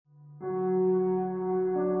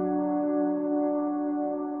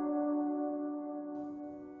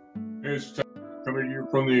It's coming to you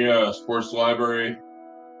from the sports library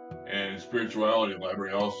and spirituality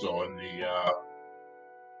library, also in the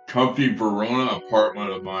comfy Verona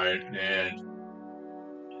apartment of mine. And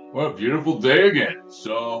what a beautiful day again.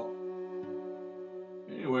 So,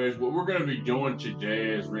 anyways, what we're going to be doing today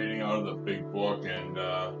is reading out of the big book, and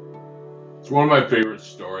it's one of my favorite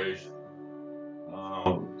stories.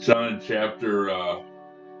 It's on chapter.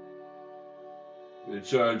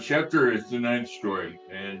 It's the ninth story,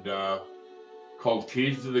 and called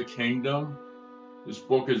Keys to the Kingdom. This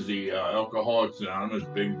book is the Alcoholics Anonymous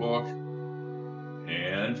Big Book,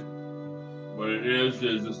 and what it is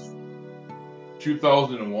this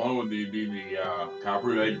 2001 would be the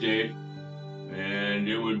copyright date, and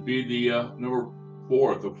it would be the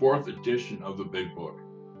the fourth edition of the Big Book.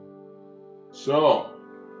 So,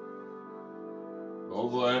 all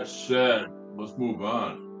that said, let's move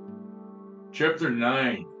on. Chapter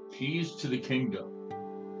 9, Keys to the Kingdom.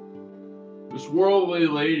 This worldly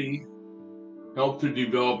lady helped to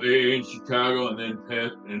develop AA in Chicago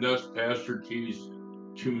and thus passed her keys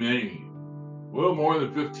to many. A little more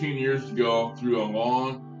than 15 years ago, through a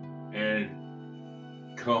long and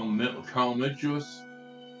calamitous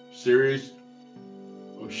series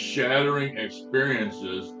of shattering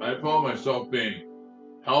experiences, I found myself being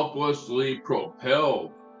helplessly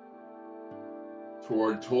propelled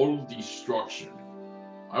toward total destruction.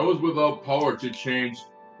 I was without power to change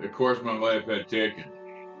the course my life had taken.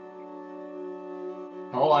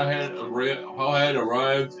 How I had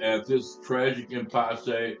arrived at this tragic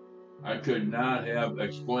impasse, I could not have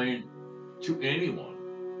explained to anyone.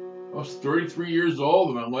 I was 33 years old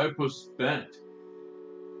and my life was spent.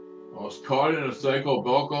 I was caught in a cycle of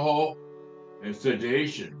alcohol and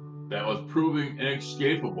sedation that was proving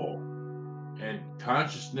inescapable, and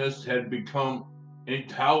consciousness had become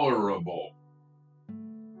intolerable.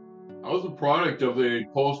 I was a product of the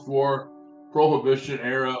post-war prohibition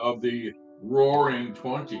era of the Roaring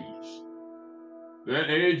Twenties. That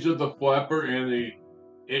age of the flapper and the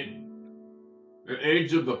it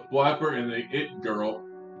girl,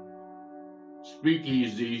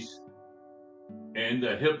 speakeasies, and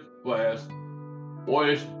the hip blast,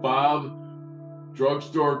 boyish Bob,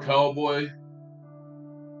 drugstore cowboy,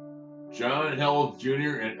 John Held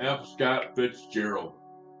Jr., and F. Scott Fitzgerald,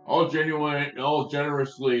 all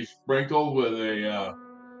generously sprinkled with a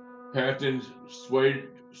patent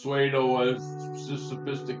pseudo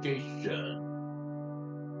sophistication.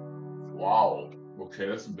 Wow. Okay,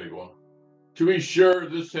 that's a big one. To be sure,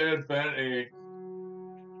 this had been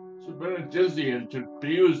a dizzy and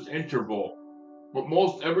confused interval, but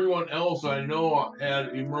most everyone else I know had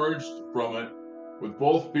emerged from it with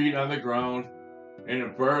both feet on the ground and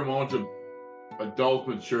a fair amount of adult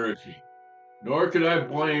maturity. Nor could I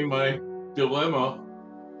blame my dilemma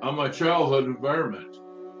on my childhood environment.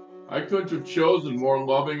 I couldn't have chosen more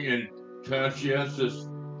loving and conscious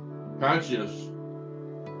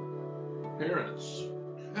parents.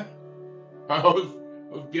 I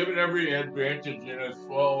was given every advantage in a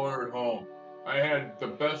swell-ordered home. I had the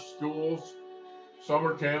best schools,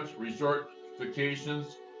 summer camps, resort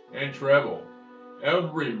vacations, and travel.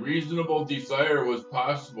 Every reasonable desire was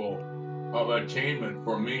possible of attainment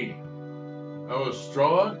for me. I was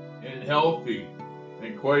strong and healthy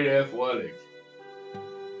and quite athletic.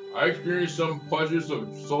 I experienced some pleasures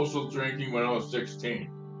of social drinking when I was 16.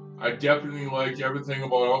 I definitely liked everything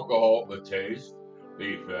about alcohol, the taste,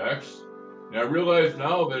 the effects, and I realize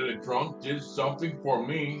now that a drink did something for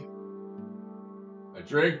me,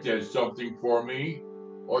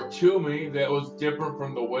 or to me, that was different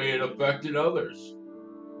from the way it affected others.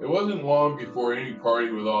 It wasn't long before any party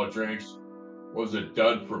without drinks was a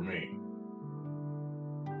dud for me.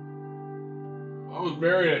 I was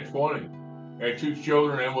married at 20, had 2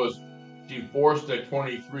 children, and was divorced at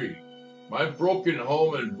 23. My broken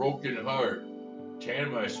home and broken heart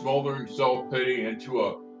tanned my smoldering self-pity into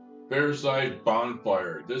a fair-sized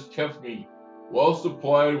bonfire. This kept me well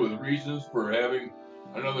supplied with reasons for having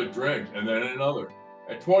another drink and then another.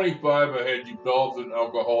 At 25, I had developed an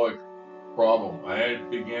alcoholic problem. I had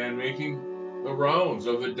began making the rounds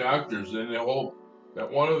of the doctors in the hope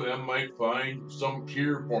that one of them might find some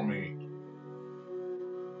cure for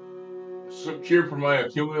my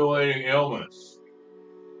accumulating ailments.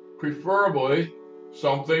 Preferably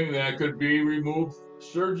something that could be removed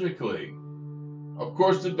surgically. Of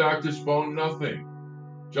course, the doctors found nothing.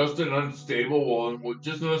 Just an unstable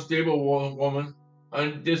woman,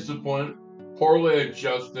 undisciplined, poorly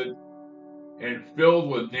adjusted, and filled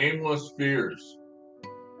with nameless fears.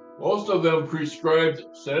 Most of them prescribed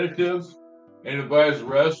sedatives and advised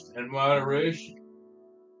rest and moderation.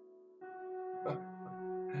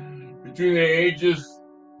 Between the ages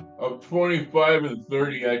Of 25 and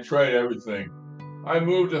 30, I tried everything. I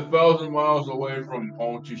moved 1,000 miles away from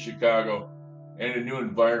home to Chicago and a new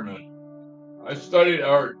environment. I studied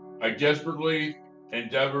art. I desperately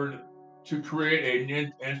endeavored to create a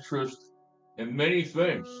new interest in many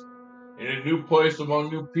things, in a new place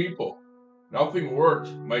among new people. Nothing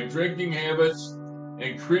worked. My drinking habits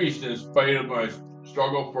increased in spite of my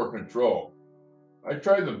struggle for control. I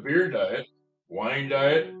tried the beer diet, wine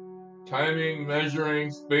diet, timing,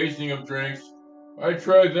 measuring, spacing of drinks. I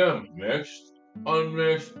tried them, mixed,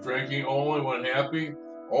 unmixed, drinking only when happy,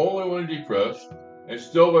 only when depressed. And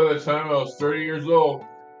still, by the time I was 30 years old,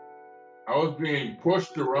 I was being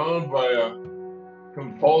pushed around by a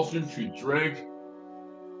compulsion to drink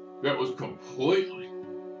that was completely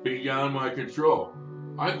beyond my control.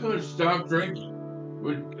 I couldn't stop drinking.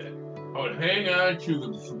 I would hang on to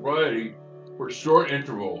the sobriety for short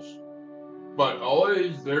intervals, but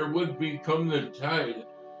always there would become the tide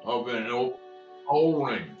of an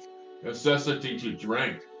O-ring necessity to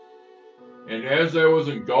drink. And as I was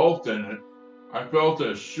engulfed in it, I felt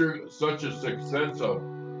such a sense of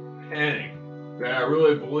panic that I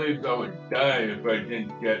really believed I would die if I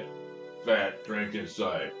didn't get that drink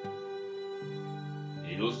inside.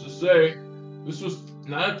 Needless to say, this was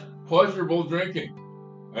not pleasurable drinking.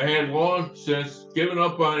 I had long since given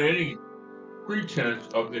up on any pretense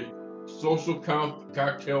of the social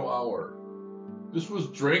cocktail hour. This was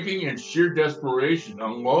drinking in sheer desperation,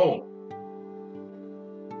 alone,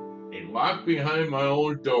 and locked behind my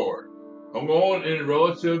own door, alone in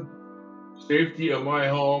relative safety of my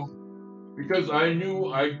home, because I knew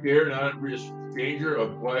I dare not risk danger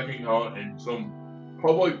of blacking out in some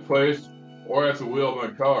public place or at the wheel of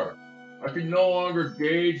my car. I could no longer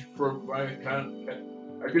gauge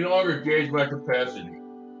my capacity.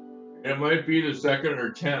 It might be the second or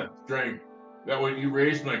 10th drink that would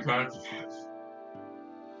erase my consciousness.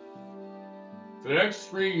 The next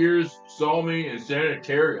 3 years saw me in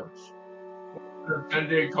sanitariums, a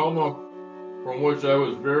 10-day coma from which I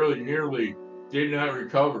was very nearly did not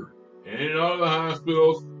recover, and in and out of the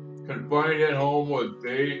hospitals, confined at home with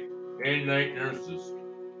day and night nurses.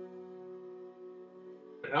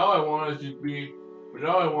 But now I wanted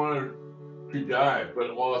to die,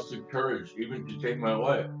 but lost the courage even to take my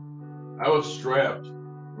life. I was trapped,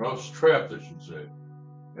 I should say.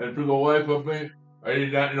 And for the life of me, I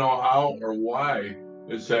did not know how or why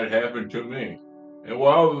this had happened to me. And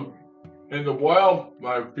while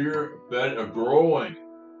my fear fed a growing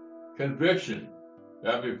conviction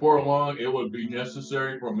that before long it would be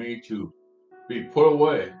necessary for me to be put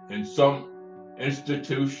away in some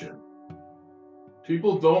institution.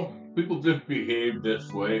 People didn't behave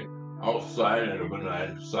this way outside of an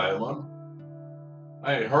asylum.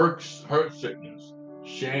 I had heart sickness,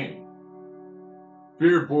 shame,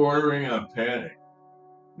 fear bordering on panic,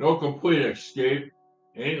 no complete escape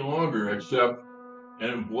any longer except an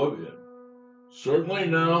oblivion. Certainly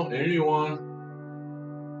now anyone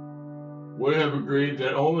would have agreed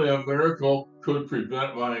that only a miracle could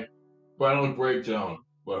prevent my violent breakdown.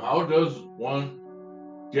 But how does one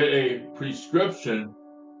get a prescription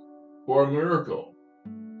for a miracle?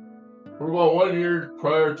 For about 1 year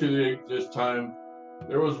prior to this time,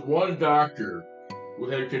 there was one doctor who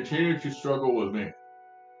had continued to struggle with me.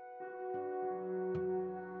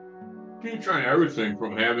 He tried everything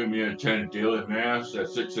from having me attend daily mass at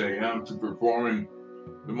 6 a.m. to performing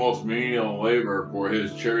the most menial labor for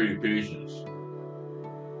his charity patients.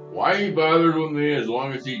 Why he bothered with me as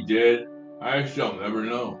long as he did, I shall never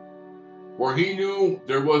know. For he knew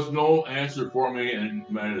there was no answer for me in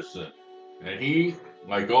medicine, and he,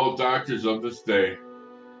 like all doctors of this day,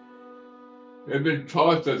 had been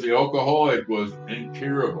taught that the alcoholic was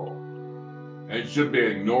incurable and should be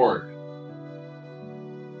ignored.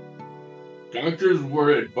 Doctors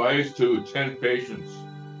were advised to attend patients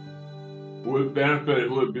who had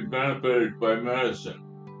been benefited by medicine.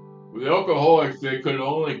 With alcoholics, they could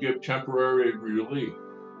only give temporary relief.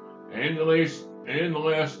 And in the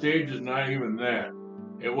last stages, not even that.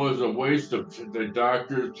 It was a waste of the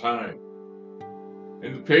doctor's time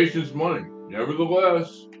and the patient's money.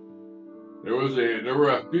 Nevertheless, there were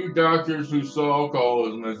a few doctors who saw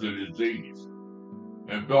alcoholism as a disease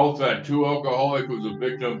and felt that the alcoholic was a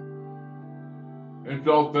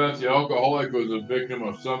victim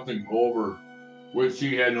of something over which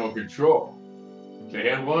he had no control. They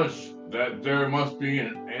had lunch that there must be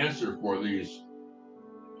an answer for these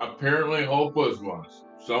apparently hopeless ones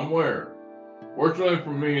somewhere. Fortunately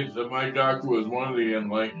for me, that my doctor was one of the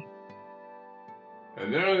enlightened.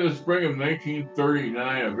 And then in the spring of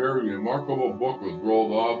 1939, a very remarkable book was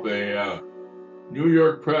rolled off a New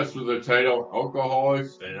York press with the title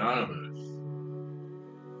Alcoholics Anonymous.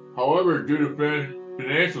 However, due to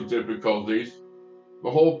financial difficulties, the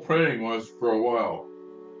whole printing was for a while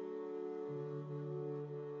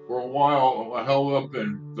held up,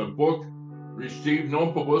 and the book received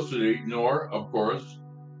no publicity, nor, of course,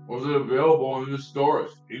 was it available in the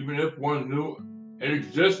stores, even if one knew it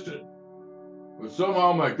existed. But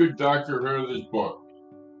somehow my good doctor heard of this book,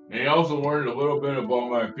 and he also learned a little bit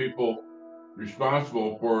about my people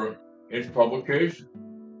responsible for its publication.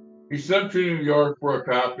 He sent to New York for a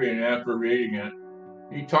copy, and after reading it,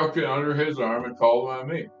 he tucked it under his arm and called on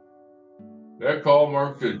me. That call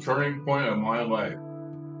marked the turning point of my life.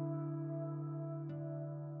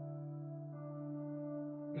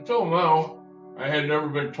 Until now, I had never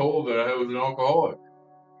been told that I was an alcoholic.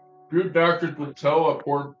 Few doctors would tell a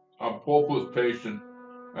hopeless patient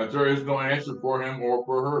that there is no answer for him or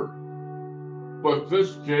for her. But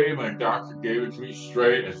this day, my doctor gave it to me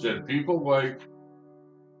straight and said, people like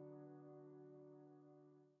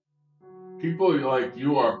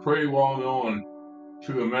you are pretty well known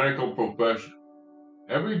to the medical profession.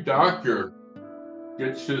 Every doctor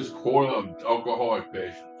gets his quota of alcoholic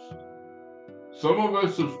patients. Some of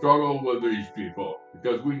us have struggled with these people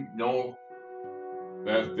because we know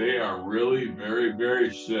that they are really very, very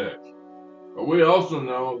sick. But we also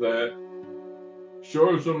know that,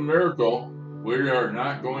 short of some miracle, we are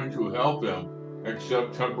not going to help them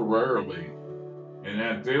except temporarily, and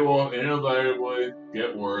that they will inevitably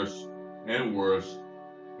get worse and worse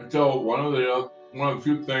until one of the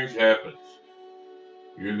two things happens.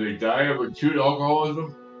 Either they die of acute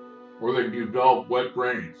alcoholism, or they develop wet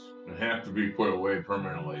brains and have to be put away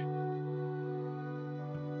permanently.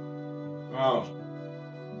 Well,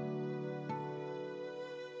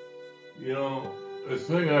 the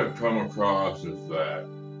thing I've come across is that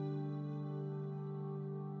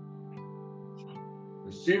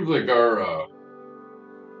it seems like our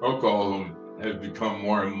alcoholism has become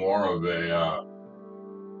more and more of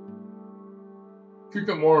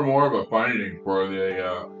a finding for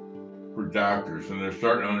doctors, and they're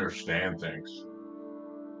starting to understand things.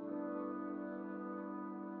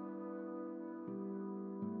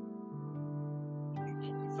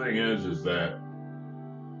 The thing is that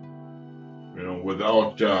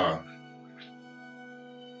without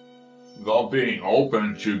being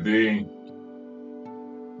open to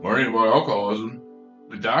learning about alcoholism,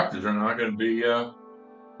 the doctors are not going to be are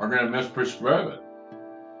going to misprescribe it,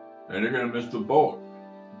 and they're going to miss the boat.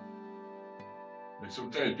 And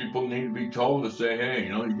sometimes people need to be told to say, hey,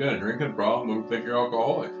 you got a drinking problem, we think you're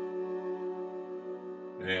alcoholic.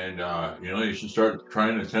 And, you should start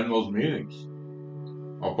trying to attend those meetings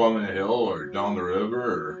up on the hill or down the river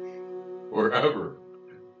or wherever.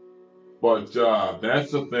 But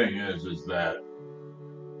that's the thing is that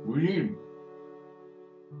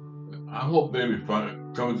I hope maybe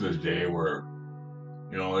comes this day where,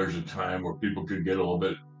 there's a time where people get a little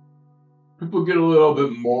bit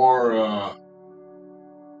more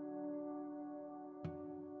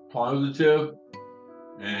positive,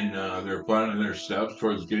 and they're finding their steps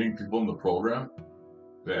towards getting people in the program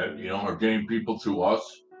that, are getting people to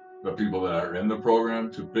us, the people that are in the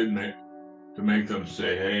program, to make them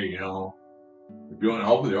say, hey, if you want to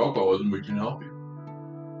help with the alcoholism, we can help you.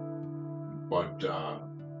 But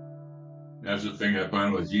that's the thing I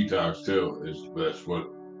find with detox too, is that's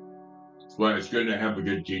why it's good to have a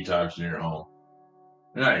good detox in your home.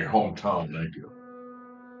 Not your hometown, thank you.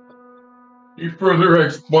 He further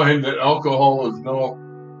explained that alcohol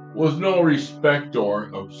was no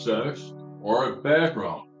respecter of sex or of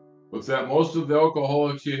background, but that most of the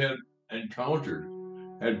alcoholics he had encountered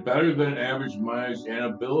had better than average minds and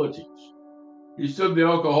abilities. He said the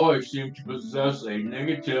alcoholics seemed to possess a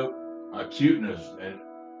negative acuteness and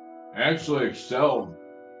actually excelled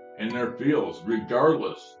in their fields,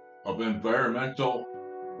 regardless of environmental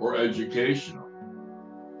or educational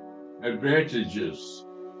advantages.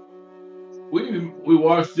 We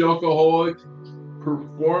watched the alcoholic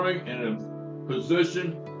performing in a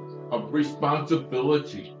position of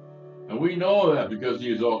responsibility. And we know that because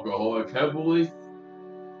he is alcoholic heavily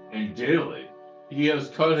and daily. He has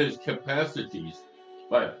cut his capacities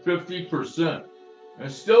by 50%.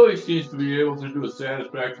 And still he seems to be able to do a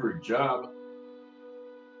satisfactory job.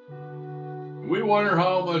 We wonder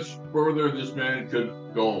how much further this man could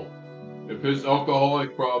go if his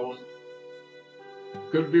alcoholic problem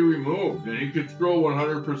could be removed and he could throw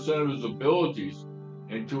 100% of his abilities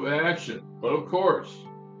into action. But of course,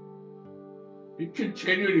 he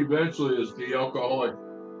continued eventually as the alcoholic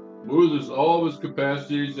loses all of his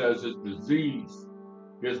capacities as his disease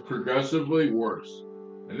gets progressively worse.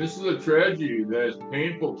 And this is a tragedy that is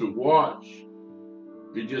painful to watch.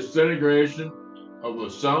 The disintegration of a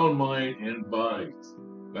sound mind and body.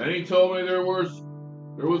 Then he told me there was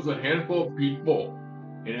a handful of people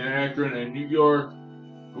in Akron and New York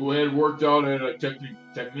who had worked out at a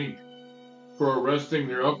technique for arresting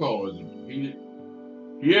their alcoholism.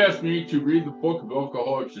 He asked me to read the book of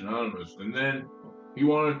Alcoholics Anonymous, and then he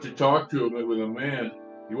wanted to talk to me with a man.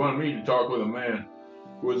 He wanted me to talk with a man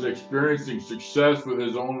who was experiencing success with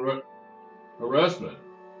his own arrestment.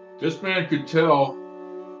 This man could tell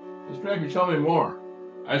me more.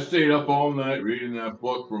 I stayed up all night reading that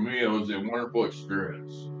book. For me, it was a wonderful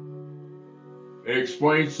experience. It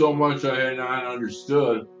explained so much I had not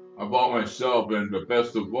understood about myself, and the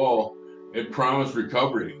best of all, it promised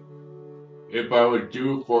recovery if I would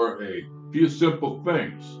do for a few simple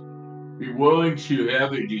things. Be willing to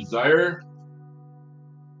have a desire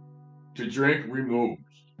to drink removed.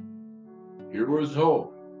 Here was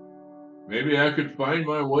hope. Maybe I could find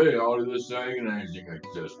my way out of this agonizing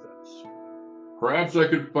existence. Perhaps I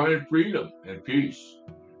could find freedom and peace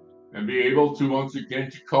and be able to once again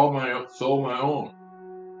to call my soul my own.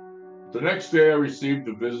 The next day I received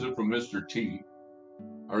a visit from Mr. T,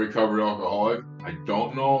 a recovered alcoholic. I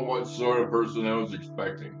don't know what sort of person I was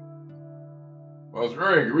expecting. I was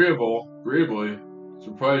very agreeably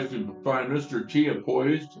surprised to find Mr. T a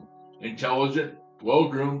poised, intelligent,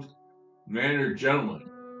 well-groomed, mannered gentleman.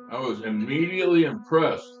 I was immediately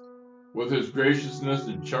impressed with his graciousness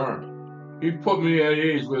and charm. He put me at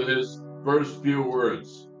ease with his first few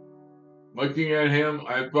words. Looking at him,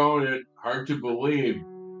 I found it hard to believe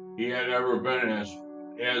he had ever been as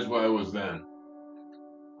I was then.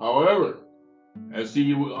 However, as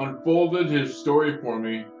he unfolded his story for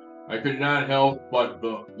me, I could not help but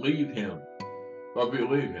believe him.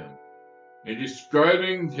 In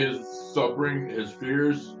describing his suffering, his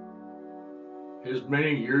fears, his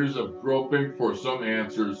many years of groping for some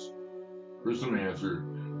answer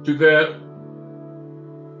to that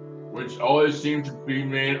which always seemed to be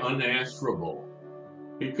made unanswerable.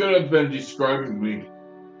 He could have been describing me,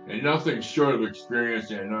 and nothing short of experience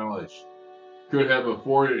and knowledge could have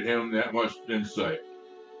afforded him that much insight.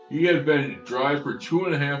 He had been dry for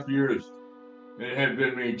 2.5 years and had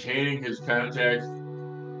been maintaining his contacts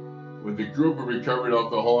with a group of recovered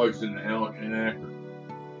alcoholics in Akron.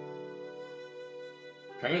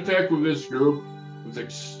 Contact with this group was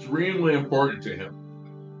extremely important to him.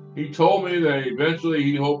 He told me that eventually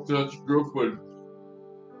he hoped such a group would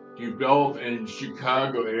develop in the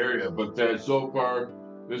Chicago area, but that so far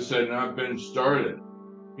this had not been started.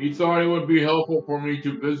 He thought it would be helpful for me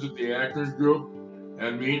to visit the Akron group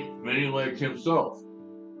and meet many like himself.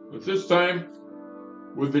 But this time,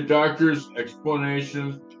 with the doctor's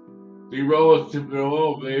explanations, the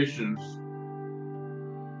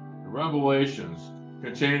revelations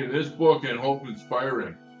contained in this book and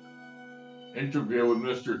hope-inspiring interview with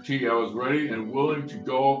Mr. T, I was ready and willing to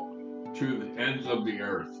go to the ends of the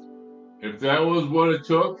earth. If that was what it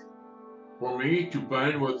took for me to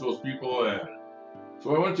find what those people had.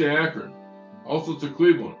 So I went to Akron, also to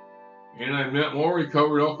Cleveland, and I met more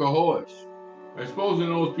recovered alcoholics. I suppose in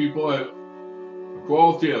those people had a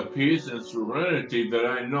quality of peace and serenity that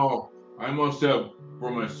I know I must have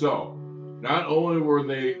for myself. Not only were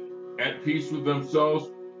they at peace with themselves,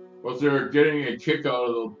 but they're getting a kick out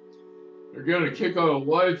of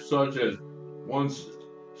life such as one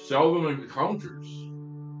seldom encounters.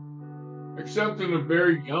 Except in the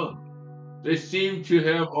very young, they seem to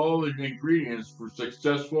have all the ingredients for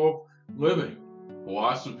successful living: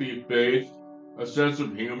 philosophy, faith, a sense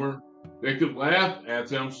of humor. They could laugh at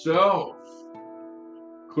themselves.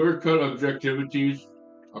 Clear-cut objectivities,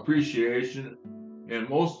 appreciation, and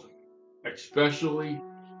most especially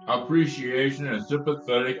appreciation and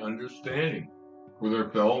sympathetic understanding for their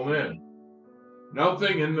fellow men.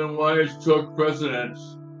 Nothing in their lives took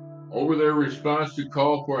precedence over their response to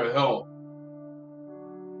call for help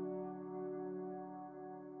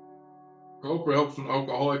from an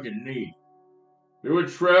alcoholic in need. They would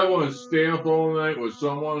travel and stay up all night with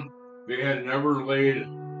someone they had never laid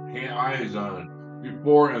eyes on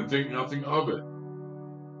before and think nothing of it.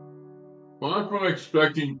 Far from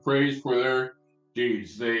expecting praise for their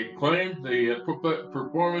deeds, they claimed the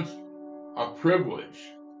performance a privilege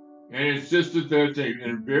and insisted that they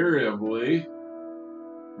invariably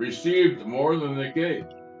received more than they gave.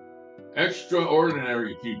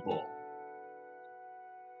 Extraordinary people.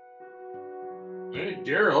 I didn't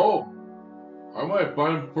dare hope I might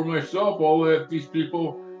find for myself all that these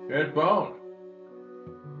people had found.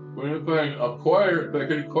 But if I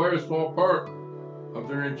could acquire a small part of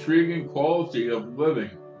their intriguing quality of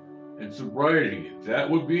living and sobriety, that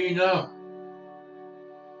would be enough.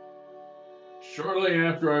 Shortly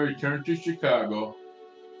after I returned to Chicago,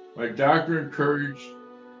 my doctor encouraged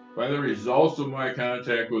by the results of my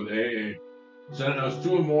contact with AA, sent us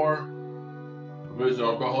 2 more of his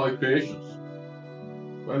alcoholic patients.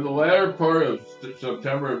 By the latter part of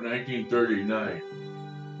September of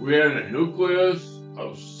 1939, we had a nucleus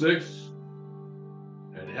of 6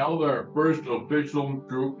 and held our first official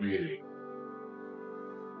group meeting.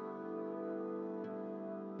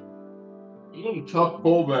 Even tough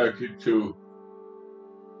pullback to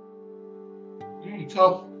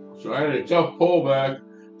so I had a tough pullback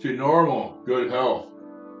to normal good health.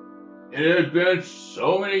 It had been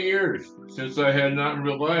so many years since I had not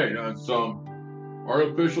relied on some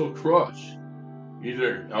artificial crutch,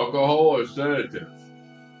 either alcohol or sedatives.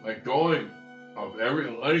 Letting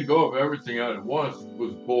go of everything at once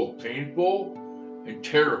was both painful and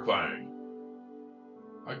terrifying.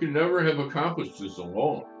 I could never have accomplished this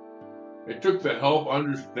alone. It took the help,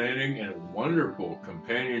 understanding, and wonderful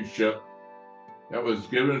companionship that was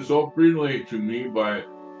given so freely to me by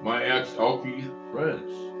my ex-alky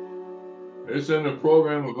friends. It's in the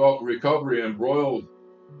program about recovery embodied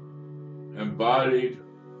in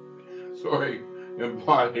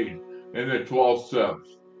the 12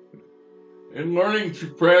 steps. In learning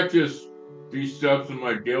to practice these steps in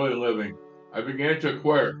my daily living, I began to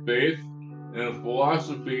acquire faith and a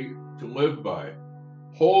philosophy to live by.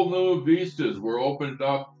 Whole new vistas were opened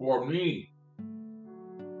up for me.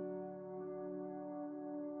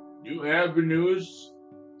 New avenues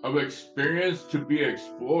of experience to be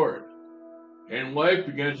explored. And life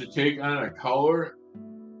began to take on a color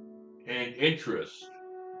and interest.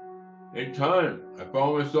 In time, I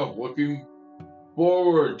found myself looking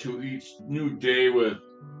forward to each new day with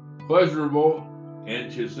pleasurable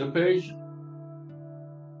anticipation.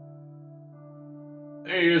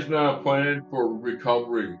 A is not a plan for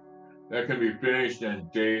recovery that can be finished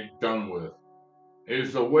and done with. It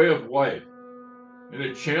is a way of life, and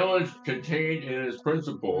the challenge contained in its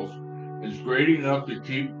principles is great enough to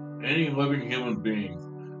keep any living human being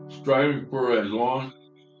striving for as long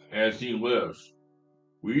as he lives.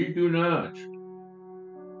 We do not,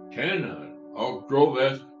 cannot outgrow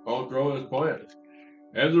this plan.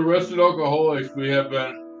 As arrested alcoholics, we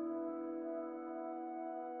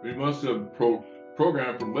must have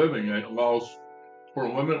programmed for living that allows for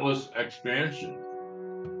limitless expansion.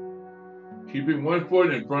 Keeping one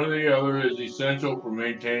foot in front of the other is essential for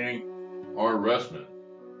maintaining our arrestment.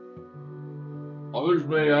 Others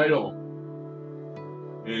may idle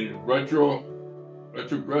in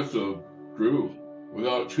retrogressive groove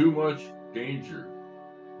without too much danger,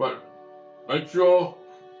 but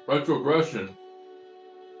retrogression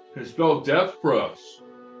can spell death for us.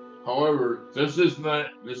 However, this isn't as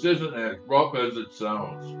rough as it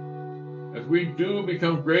sounds. As we do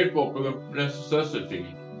become grateful for the necessity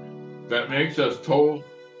that makes us toe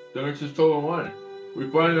the line, we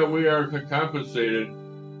find that we are compensated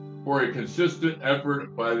for a consistent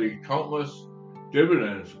effort by the countless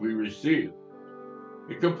dividends we receive.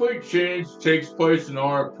 A complete change takes place in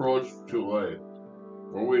our approach to life.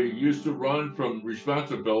 Where we used to run from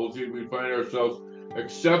responsibility, we find ourselves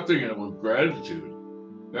accepting it with gratitude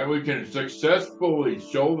that we can successfully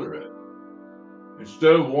shoulder it.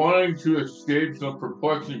 Instead of wanting to escape some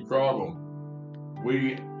perplexing problem,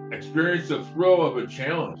 we experience the thrill of a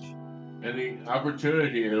challenge and the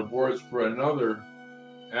opportunity it affords for another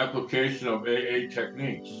application of AA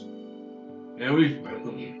techniques. And we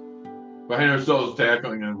find ourselves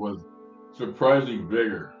tackling it with surprising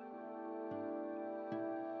vigor.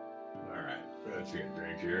 All right, let's get a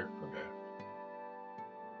drink here. Okay.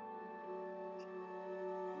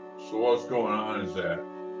 So what's going on is that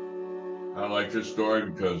I like this story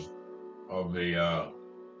because of the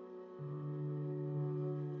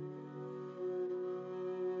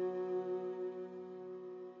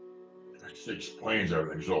it explains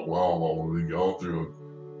everything so well what we go through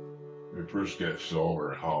when we first get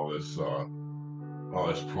sober, how this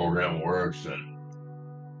program works. And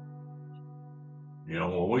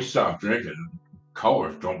when we stop drinking,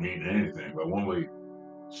 colors don't mean anything, but when we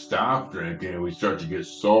stop drinking and we start to get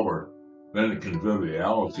sober, then the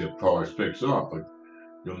conviviality of colors picks up. Like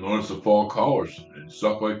you'll notice the fall colors and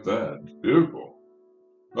stuff like that. It's beautiful.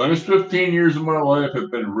 The last 15 years of my life have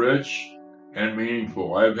been rich and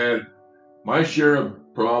meaningful. I've had my share of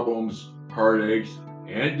problems, heartaches,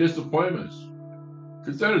 and disappointments,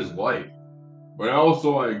 because that is life. But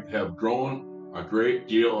I have grown a great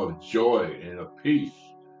deal of joy and of peace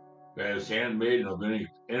that is handmaiden of any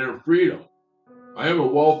inner freedom. I have a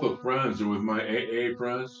wealth of friends, and with my AA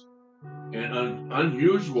friends, an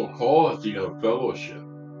unusual quality of fellowship.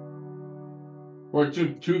 For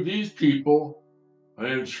to these people, I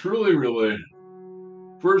am truly related.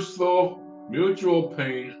 First, though, mutual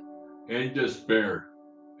pain and despair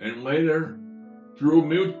and later through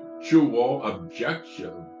mutual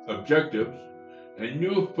objectives and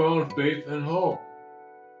newfound faith and hope.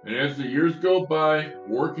 And as the years go by,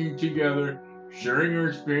 working together, sharing our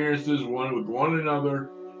experiences one with one another,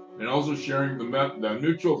 and also sharing the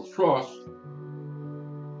mutual trust,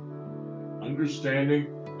 understanding,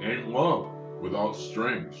 and love without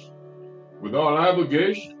strings, without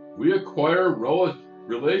obligation, we acquire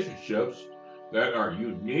relationships that are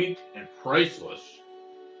unique and priceless.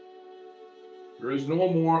 There's no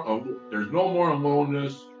more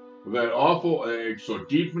aloneness with that awful ache so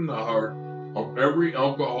deep in the heart of every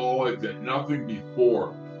alcoholic that nothing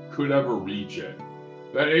before could ever reach it.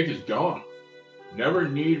 That ache is gone, never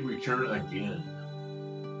need return again.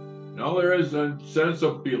 Now there is a sense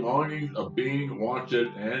of belonging, of being wanted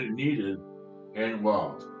and needed and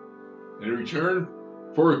loved. In return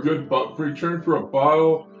for a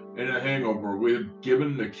bottle and a hangover, we have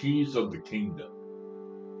given the keys of the kingdom.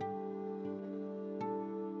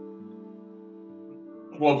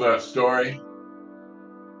 Love that story.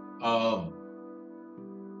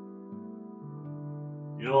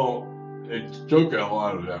 It took a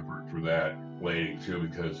lot of effort for that lady too,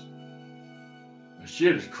 because she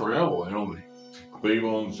had to travel, to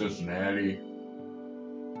Cleveland, Cincinnati,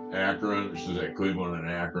 Akron. She's at Cleveland and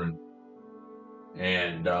Akron.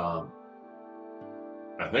 And I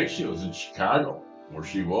think she was in Chicago, where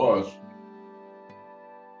she was.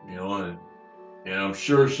 And I'm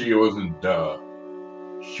sure she wasn't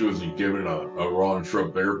given a round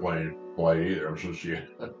trip airplane flight either. I'm sure she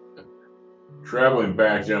traveling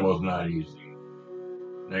back then was not easy.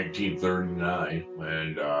 1939,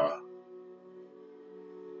 and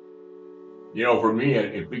for me,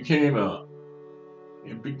 it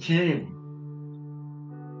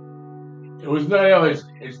was not always.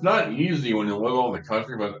 It's not easy when you live out in the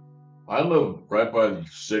country, but I live right by the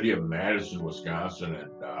city of Madison, Wisconsin,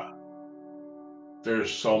 and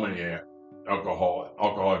there's so many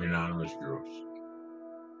Alcoholic Anonymous groups.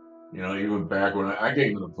 Even back when I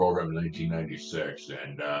came into the program in 1996,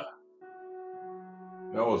 and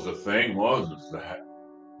that was the thing is that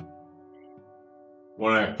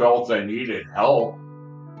when I felt I needed help,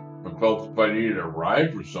 I felt if I needed a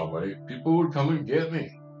ride for somebody, people would come and get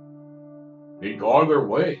me. They'd go out of their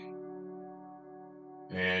way.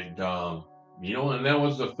 And, and that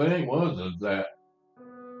was the thing is that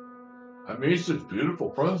I made such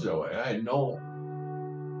beautiful friends that way. I had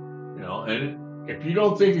and if you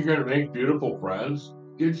don't think you're going to make beautiful friends,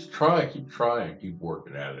 just keep trying, keep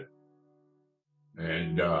working at it.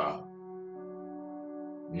 And, and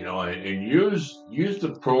use the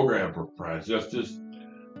program for friends. There's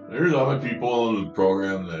other people in the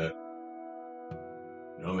program that,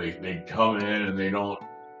 they come in and they don't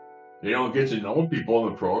get to know people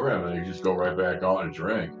in the program, and they just go right back out and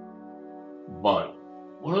drink. But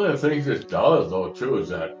one of the things this does, though, too, is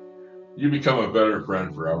that you become a better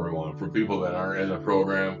friend for everyone, for people that aren't in the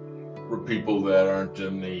program, for people that aren't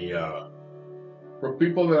in the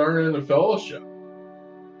fellowship.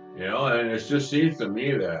 And it just seems to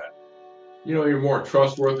me that, you're more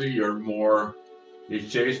trustworthy, you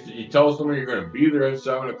tell someone you're going to be there at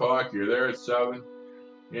 7:00, you're there at 7,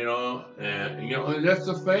 and that's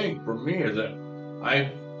the thing for me, is that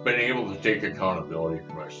I've been able to take accountability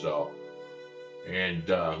for myself. And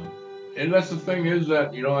that's the thing, is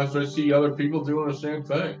that, as I see other people doing the same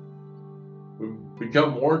thing, we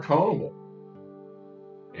become more accountable.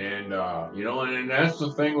 And, and that's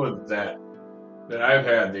the thing with that I've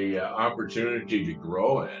had the opportunity to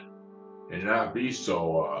grow in, and not be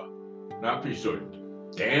so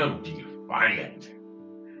damn defiant.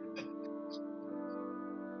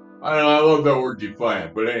 I don't know, I love that word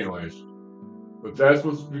defiant, but anyways, that's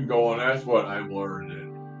what's been going. That's what I've learned.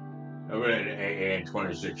 I've been in AA in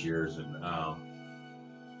 26 years, and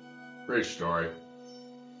great story.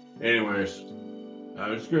 Anyways, I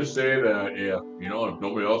was going to say that if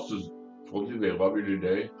nobody else has told you they love you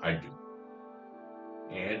today, I do.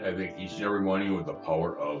 And I think each and every one of you with the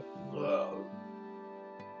power of love.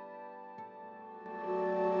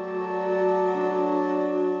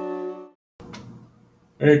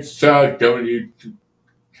 It's Todd coming to you.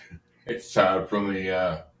 It's Todd from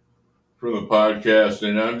the podcast,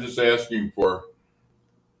 and I'm just asking to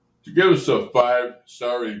give us a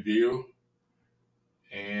 5-star review,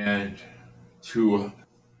 and to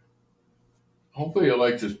hopefully you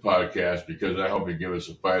like this podcast, because I hope you give us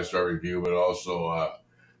a 5-star review, but also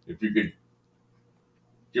if you could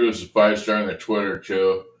give us a 5-star on the Twitter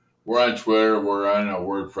too. We're on Twitter, we're on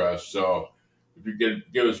WordPress, so if you could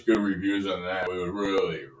give us good reviews on that, we would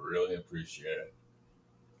really, really appreciate it.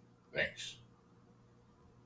 Thanks.